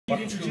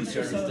What schools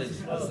here as their Would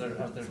you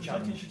like to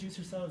challenge? introduce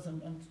yourselves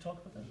and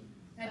talk about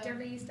that?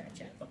 Derby, you start,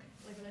 yeah. Okay.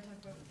 Like when I talk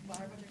about what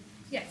our project.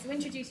 Yeah, so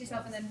introduce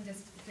yourself and then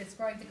just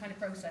describe the kind of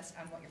process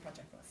and what your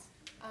project was.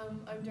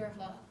 I'm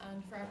Derfla,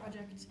 and for our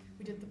project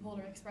we did the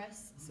Polar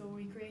Express. So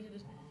we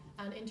created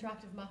an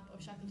interactive map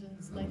of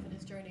Shackleton's life and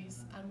his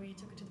journeys, and we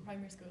took it to the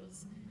primary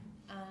schools.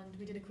 And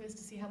we did a quiz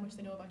to see how much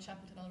they know about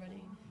Shackleton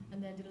already,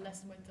 and then did a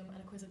lesson with them and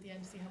a quiz at the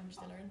end to see how much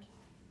they learned.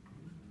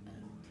 And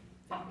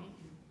then we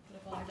put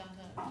up all our data.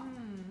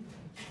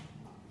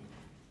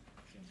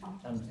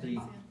 And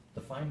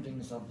the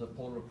findings of the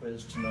polar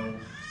quiz to know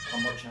how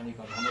much Annie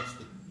got, how much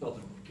the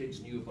other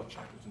kids knew about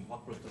Shackleton,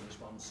 what was the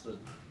response to?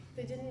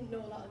 They didn't know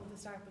a lot at the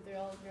start, but they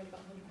all nearly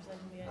got 100%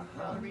 in the end.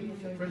 They all really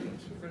enjoyed it.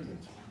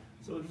 Brilliant.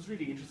 So it was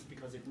really interesting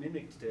because it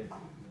mimicked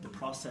the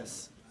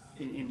process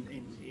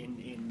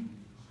in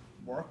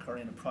work or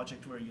in a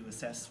project where you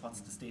assess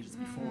what's the status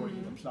before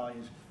you apply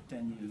it,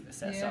 then you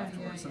assess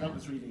afterwards. So that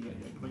was really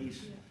a great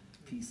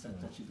piece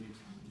that you did.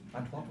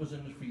 And what was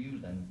in it for you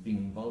then, being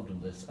involved in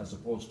this, as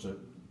opposed to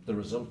the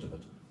result of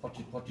it?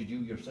 What did you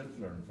yourself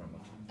learn from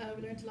it?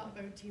 We learned a lot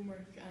about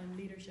teamwork and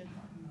leadership,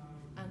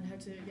 and how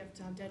you have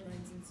to have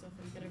deadlines and stuff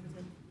and get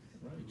everything.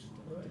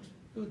 Right.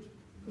 Good.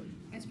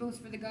 I suppose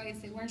for the guys,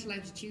 they weren't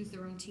allowed to choose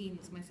their own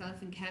teams.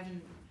 Myself and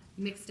Kevin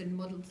mixed and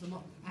muddled them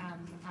up,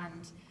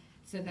 and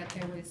so that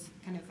there was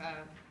kind of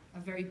a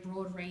very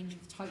broad range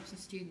of types of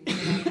students.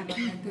 You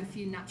had a good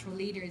few natural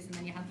leaders, and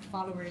then you had the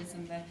followers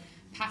and the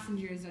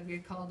passengers, as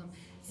we'd call them.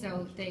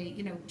 So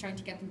they, trying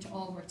to get them to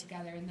all work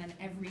together, and then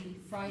every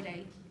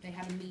Friday they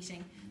had a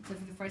meeting. So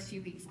for the first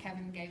few weeks,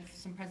 Kevin gave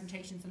some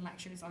presentations and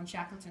lectures on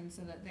Shackleton,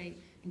 so that they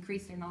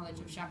increased their knowledge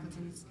of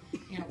Shackleton's,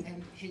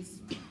 and his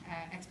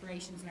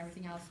explorations and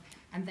everything else.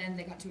 And then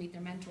they got to meet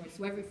their mentors.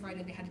 So every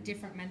Friday they had a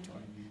different mentor.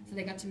 So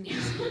they got to meet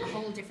a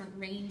whole different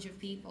range of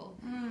people,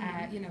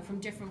 from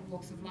different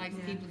walks of life,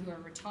 people who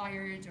are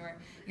retired or,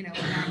 an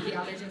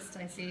archaeologist.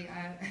 I see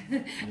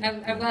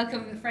a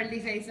welcome friendly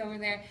face over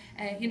there.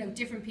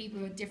 Different people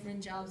with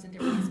different jobs and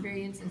different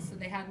experiences. So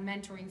they had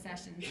mentoring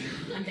sessions,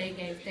 and they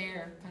gave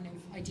their kind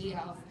of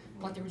idea of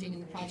what they were doing in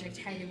the project,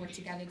 how they worked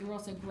together. They were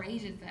also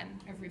graded then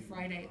every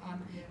Friday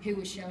on who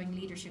was showing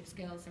leadership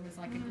skills. There was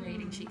like a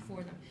grading sheet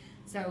for them.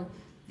 So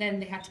then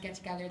they had to get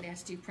together, they had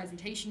to do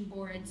presentation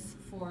boards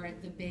for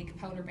the big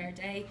Polar Bear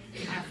Day.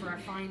 For our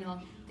final,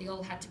 they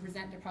all had to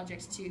present their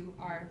projects to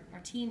our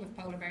team of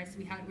polar bears.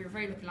 We were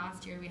very lucky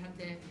last year. We had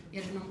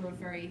a number of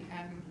very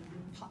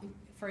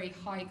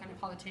high kind of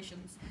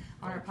politicians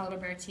on our polar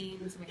bear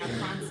teams. We had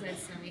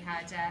Francis, and we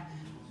had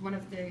one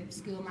of the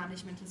school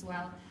management as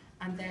well.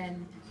 And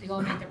then they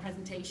all made their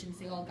presentations.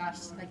 They all got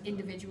like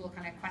individual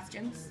kind of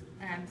questions.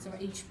 So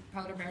each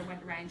polar bear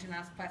went around and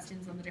asked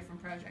questions on the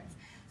different projects.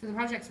 So the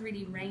projects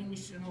really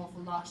ranged an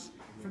awful lot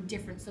from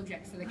different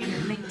subjects. So they kind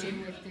of linked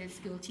in with the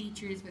school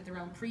teachers with their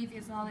own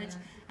previous knowledge,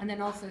 and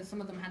then also some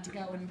of them had to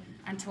go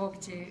and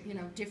talk to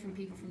different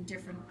people from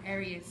different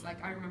areas.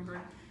 Like I remember.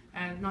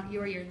 Not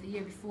your year, the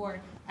year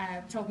before,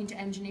 talking to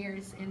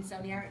engineers in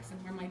Sony Ericsson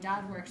where my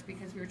dad worked,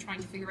 because we were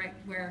trying to figure out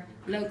where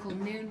local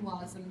noon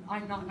was, and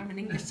I'm an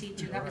English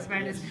teacher. That was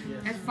about as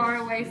far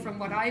away from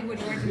what I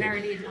would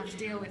ordinarily have to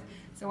deal with.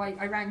 So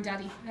I rang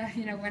Daddy,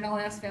 when all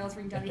else fails,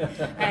 ring Daddy.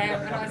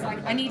 And I was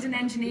like, I need an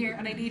engineer,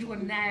 and I need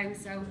one now.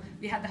 So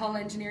we had the whole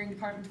engineering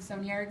department of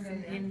Sony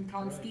Ericsson in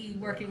Colmskee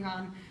working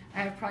on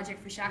a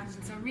project for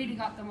Shackleton. So it really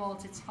got them all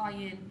to tie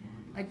in,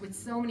 like with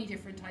so many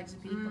different types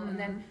of people, and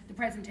then the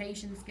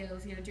presentation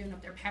skills, doing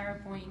up their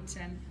PowerPoint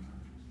and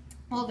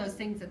all those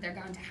things that they're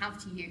going to have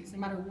to use, no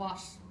matter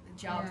what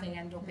job they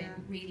end up in,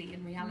 really,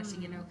 in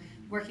reality,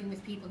 working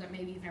with people that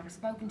maybe you've never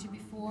spoken to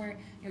before,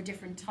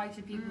 different types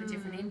of people with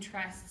different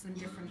interests and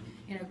different,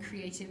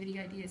 creativity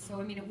ideas. So,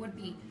 I mean, it would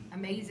be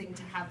amazing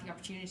to have the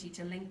opportunity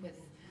to link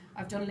with,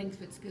 I've done links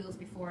with schools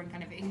before in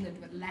kind of England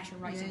with letter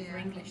writing for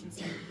English and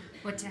stuff,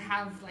 but to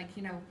have like,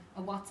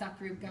 a WhatsApp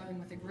group going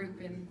with a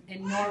group in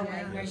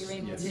Norway where you're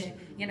able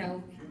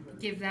to,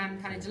 give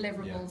them kind of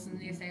deliverables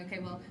and you say, okay,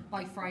 well,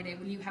 by Friday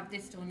will you have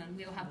this done and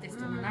we'll have this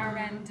done on our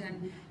end,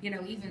 and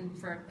even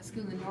for a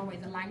school in Norway,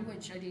 the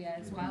language idea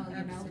as well,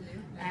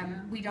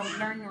 we don't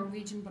learn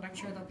Norwegian, but I'm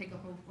sure they'll pick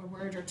up a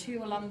word or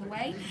two along the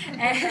way.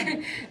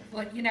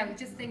 But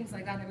just things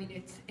like that. I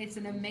mean, it's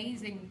an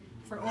amazing,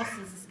 for us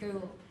as a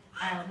school.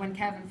 When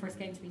Kevin first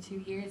came to me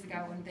 2 years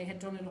ago, and they had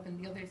done it up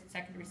in the other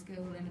secondary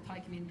school in the Thai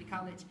Community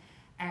College,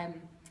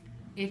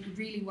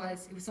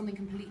 it was something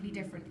completely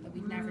different that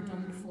we'd never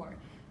done before.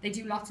 They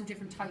do lots of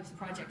different types of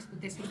projects, but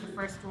this was the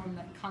first one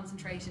that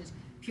concentrated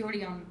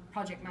purely on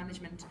project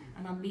management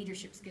and on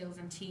leadership skills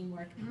and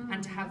teamwork,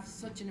 and to have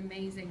such an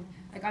amazing,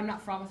 like I'm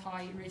not from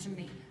Thai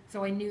originally,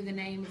 so I knew the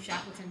name of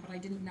Shackleton, but I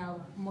didn't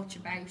know much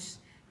about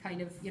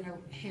kind of,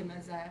 him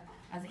as a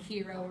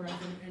hero or as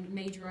a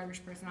major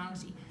Irish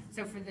personality.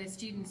 So for the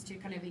students to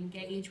kind of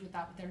engage with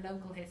that, with their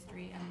local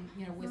history, and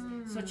you know,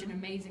 with such an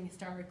amazing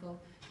historical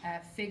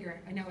figure.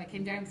 I know I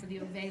came down for the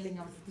unveiling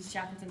of the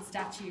Shackleton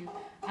statue,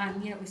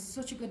 and you know, it was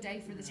such a good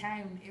day for the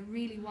town. It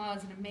really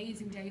was an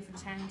amazing day for the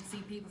town to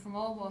see people from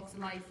all walks of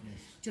life,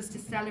 just to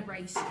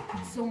celebrate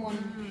someone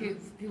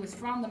who was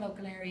from the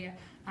local area,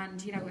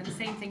 and you know, and the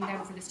same thing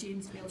then for the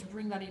students to be able to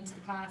bring that into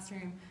the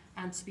classroom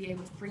and to be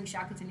able to bring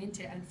Shackleton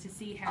into it, and to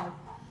see how,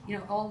 you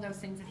know, all those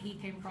things that he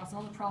came across, and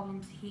all the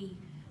problems he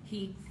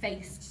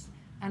faced,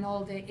 and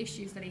all the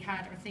issues that he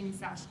had are things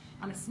that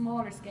on a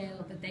smaller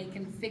scale that they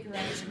can figure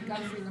out and go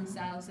through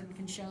themselves, and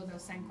can show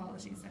those same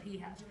qualities that he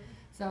had.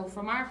 So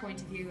from our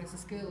point of view as a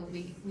school,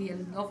 we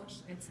love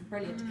it. It's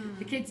brilliant.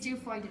 The kids do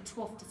find it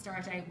tough to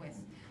start out with,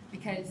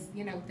 because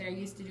you know, they're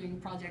used to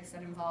doing projects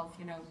that involve,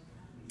 you know,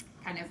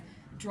 kind of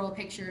draw a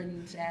picture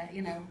and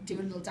you know, do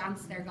a little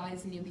dance there,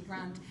 guys, and you'll be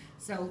grand.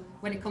 So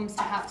when it comes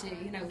to have to,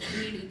 you know,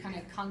 really kind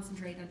of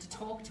concentrate and to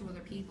talk to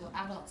other people,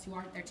 adults who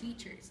aren't their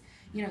teachers,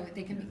 you know,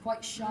 they can be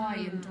quite shy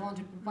and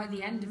daunted, but by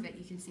the end of it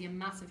you can see a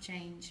massive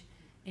change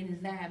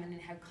in them and in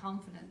how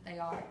confident they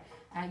are,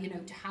 you know,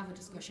 to have a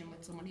discussion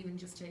with someone, even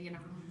just to, you know,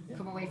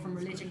 come away from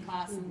religion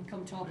class and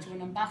come talk to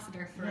an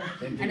ambassador for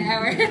an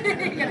hour,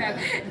 you know,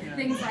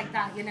 things like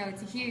that. You know,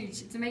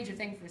 it's a major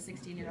thing for a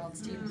 16-year-old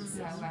student.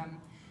 So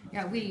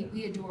yeah,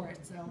 we adore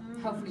it. So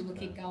hopefully we'll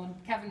keep going.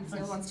 Kevin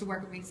still wants to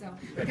work with me, so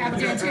we can't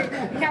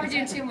be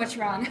doing too much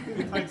wrong.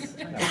 Thanks.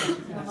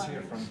 Let's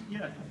hear from.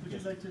 Yeah, would you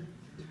like to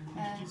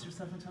introduce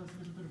yourself and tell us a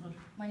little bit about it?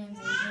 My name's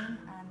Adrian,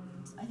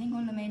 and I think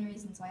one of the main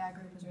reasons why our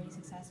group was really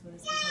successful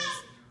is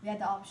because we had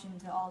the option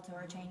to alter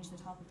or change the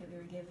topic that we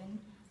were given.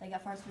 Like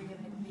at first we were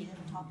given a completely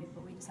different topic,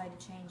 but we decided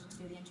to change it to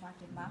do the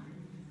interactive map.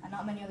 And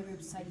not many other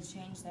groups decided to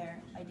change their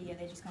idea,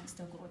 they just kind of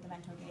stuck with what the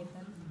mentor gave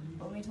them.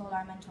 But when we told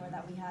our mentor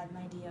that we had an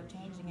idea of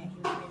changing it,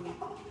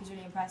 he was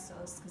really impressed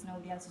with us, because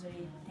nobody else was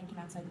really thinking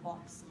outside the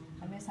box.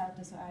 And Miss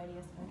helped us with our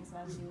ideas as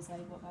well. She was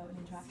like, what about an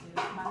interactive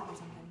map or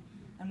something?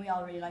 And we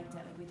all really liked it.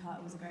 Like, we thought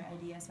it was a great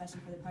idea,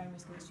 especially for the primary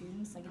school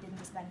students. Like, it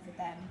didn't just benefit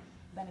them,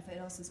 it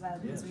benefited us as well,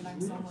 because we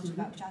learned so much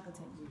about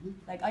Shackleton.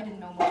 Like, I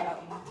didn't know much about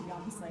him, to be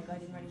honest. Like, I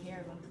didn't really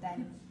hear of him, but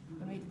then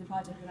when we did the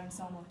project we learned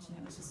so much,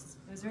 and it was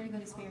a really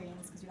good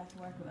experience, because we got to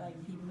work with like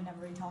people we never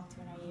really talked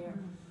to in our year.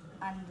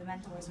 And the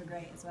mentors were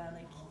great as well.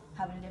 Like,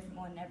 having a different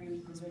one every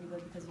week was really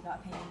good, because we got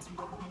opinions from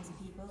different kinds of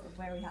people of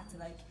where we had to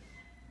like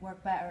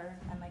work better,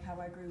 and like how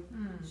our group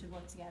should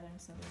work together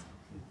and so.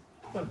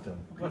 Well done,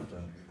 well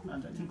done.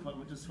 And I think what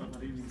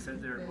Evelyn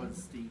said there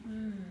was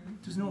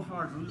there's no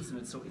hard rules in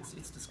it, so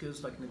it's the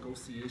skills like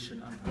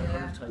negotiation and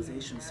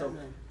prioritisation. So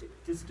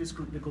this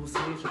group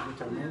negotiated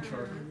with our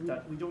mentor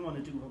that we don't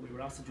want to do what we were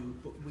asked to do,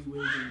 but we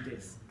will do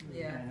this.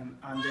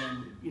 And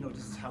then, you know,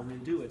 this is how we'll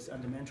do it,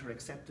 and the mentor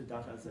accepted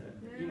that as a,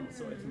 you know,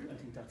 so I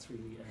think that's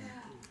really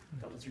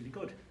that was really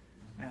good.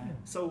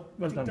 So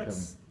Well I think done,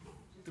 that's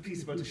the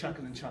piece about the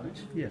Shackleton Challenge.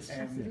 Yes.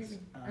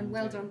 And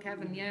well done,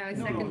 Kevin. Yeah, I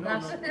second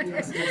that.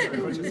 Yes,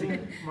 I see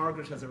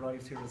Margaret has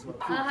arrived here as well.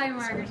 Oh, hi,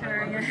 Margaret. How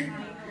are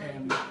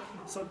you?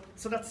 So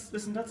that's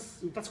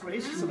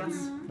great. So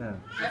that's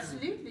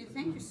Absolutely,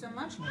 thank you so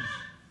much.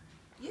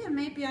 Yeah,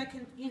 maybe I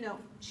can, you know,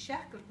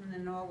 Shackleton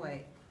in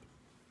Norway,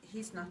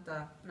 he's not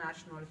the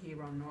national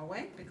hero in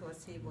Norway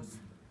because he was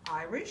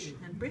Irish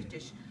and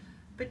British.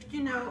 But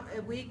you know,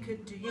 we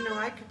could, you know,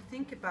 I could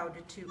think about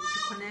it to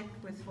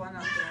connect with one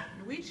of the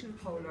Norwegian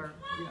polar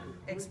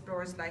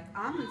explorers like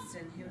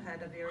Amundsen, who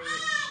had a very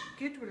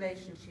good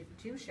relationship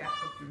to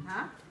Shackleton,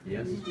 huh?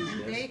 Yes.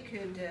 And they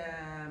could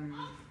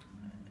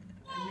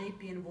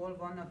maybe involve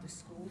one of the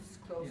schools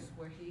close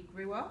where he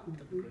grew up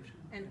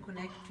and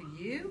connect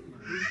to you.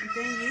 And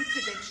then you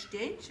could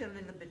exchange a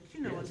little bit,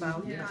 you know,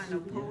 about kind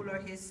of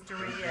polar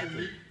history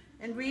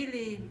and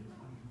really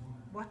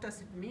what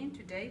does it mean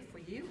today for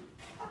you,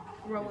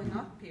 growing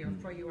up here,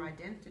 for your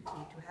identity,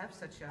 to have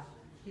such a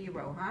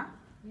hero, huh?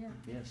 Yeah.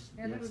 Yes.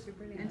 Yeah, that would be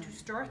brilliant. And to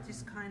start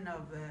this kind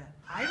of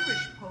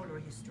Irish polar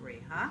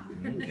history, huh?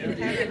 To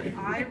have an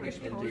Irish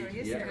polar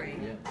history.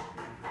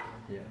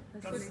 Yeah.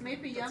 Because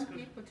maybe young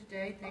people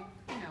today, they,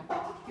 you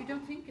know, you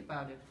don't think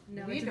about it.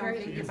 No, we it's don't very-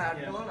 think about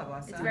it, all of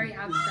us. It's huh? very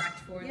abstract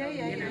for them,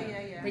 you know.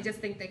 Yeah. They just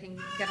think they can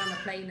get on a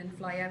plane and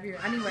fly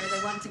anywhere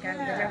they want to go.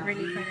 They don't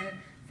really kind of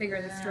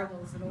figure the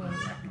struggles at all.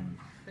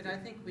 But I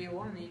think we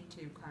all need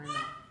to kind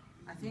of,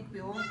 I think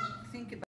we all think about